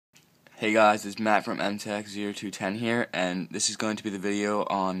Hey guys, it's Matt from evasi0n here, and this is going to be the video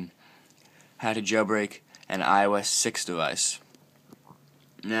on how to jailbreak an iOS 6 device.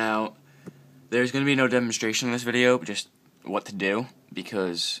 Now, there's going to be no demonstration in this video, but just what to do,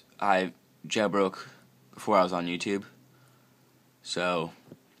 because I jailbroke before I was on YouTube. So,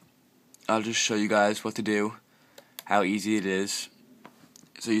 I'll just show you guys what to do, how easy it is.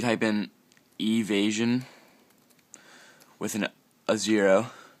 So you type in evasi0n with a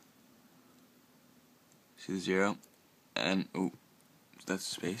 0. See the 0, and that's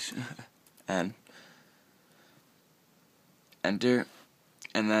space, and enter,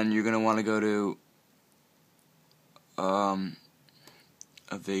 and then you're gonna want to go to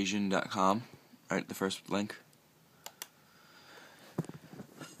evasi0n.com, right, the first link,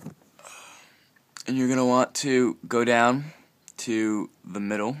 and you're gonna want to go down to the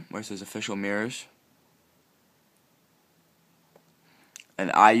middle where it says official mirrors,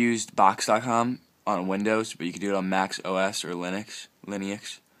 and I used box.com on Windows, but you can do it on Mac OS or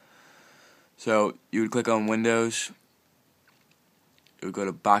Linux. So you would click on Windows, it would go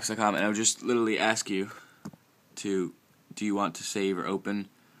to box.com, and it would just literally ask you do you want to save or open.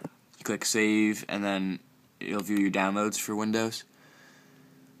 You click save, and then it'll view your downloads for Windows.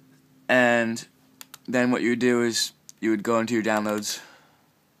 And then what you would do is you would go into your downloads.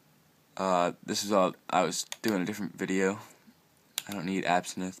 This is all I was doing a different video. I don't need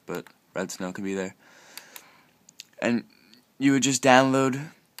evasi0n, but evasi0n can be there. And you would just download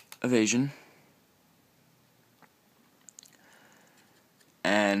evasi0n,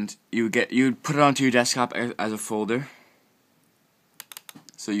 and you would put it onto your desktop as a folder.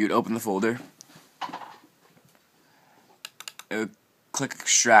 So you would open the folder. It would click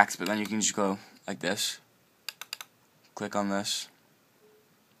extract, but then you can just go like this. Click on this.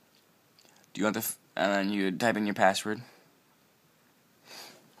 Do you want and then you would type in your password.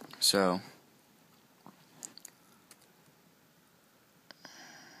 So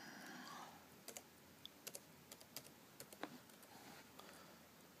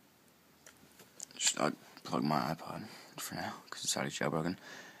I'll plug my iPod for now because it's already jailbroken.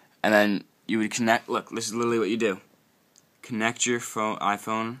 And then you would connect. Look, this is literally what you do. Connect your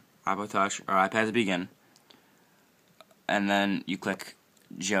iPhone, iPod Touch, or iPad to begin, and then you click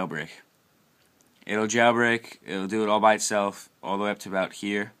jailbreak. It'll jailbreak. It'll do it all by itself, all the way up to about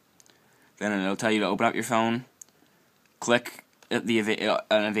here. Then it'll tell you to open up your phone. Click an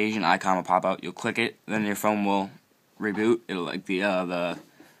evasi0n icon will pop out. You'll click it, then your phone will reboot. It'll like the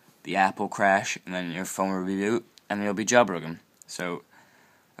app will crash, and then your phone will reboot, and it'll be jailbroken. So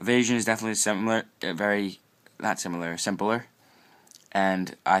evasi0n is definitely similar, simpler.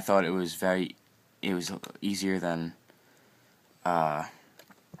 And I thought it was easier than evasi0n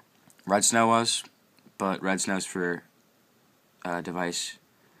was, but evasi0n is for a device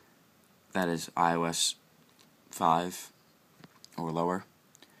that is iOS 5 or lower,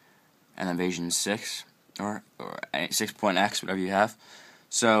 and then evasi0n 6 or 6.x, whatever you have.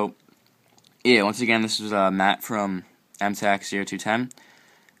 So yeah, once again, this is Matt from evasi0n.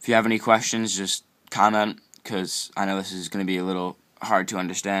 If you have any questions, just comment, because I know this is going to be a little hard to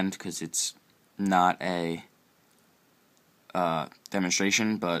understand because it's not a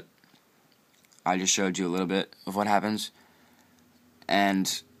demonstration, but I just showed you a little bit of what happens.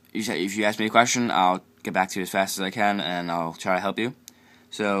 And if you ask me a question, I'll get back to you as fast as I can, and I'll try to help you.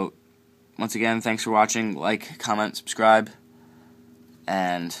 So once again, thanks for watching. Like, comment, subscribe,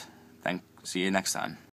 and see you next time.